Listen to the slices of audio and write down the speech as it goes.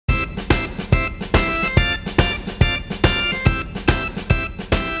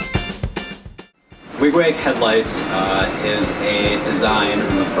Wigwag headlights is a design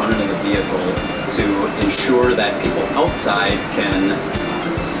on the front end of the vehicle to ensure that people outside can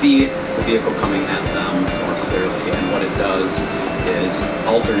see the vehicle coming at them more clearly. And what it does is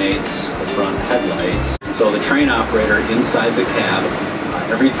alternates the front headlights. So the train operator inside the cab,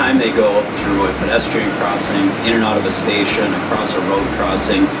 every time they go through a pedestrian crossing, in and out of a station, across a road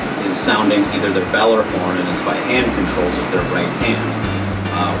crossing, is sounding either their bell or horn, and it's by hand controls with their right hand.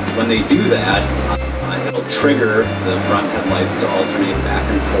 When they do that, it'll trigger the front headlights to alternate back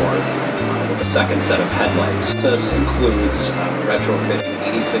and forth with a second set of headlights. This includes retrofitting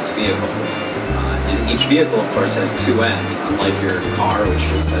 86 vehicles, and each vehicle, of course, has two ends, unlike your car, which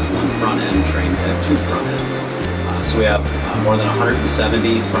just has one front end. Trains have two front ends. So we have more than 170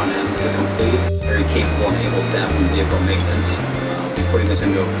 front ends to complete. Very capable and able staff in vehicle maintenance. Putting this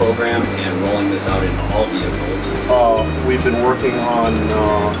into a program and rolling this out into all vehicles. We've been working on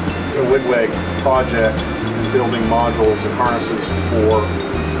the Wigwag project, building modules and harnesses for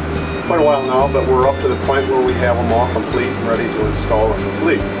quite a while now, but we're up to the point where we have them all complete and ready to install in the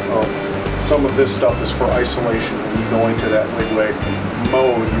fleet. Some of this stuff is for isolation. When you go into that Wigwag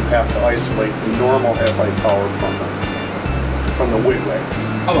mode, you have to isolate the normal headlight power from the Wigwag.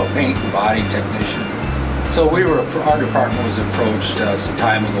 I'm a paint and body technician. So our department was approached some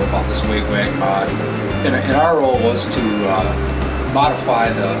time ago about this Wigwag mod, and our role was to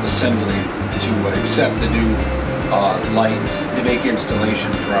modify the assembly to accept the new lights and make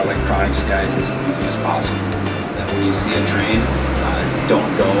installation for our electronics guys as easy as possible. That when you see a train,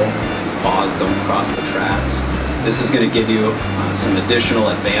 don't go, pause, don't cross the tracks. This is going to give you some additional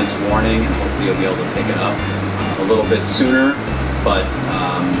advance warning, and hopefully you'll be able to pick it up a little bit sooner, but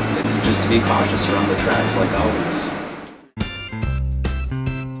it's just to be cautious around the tracks like always.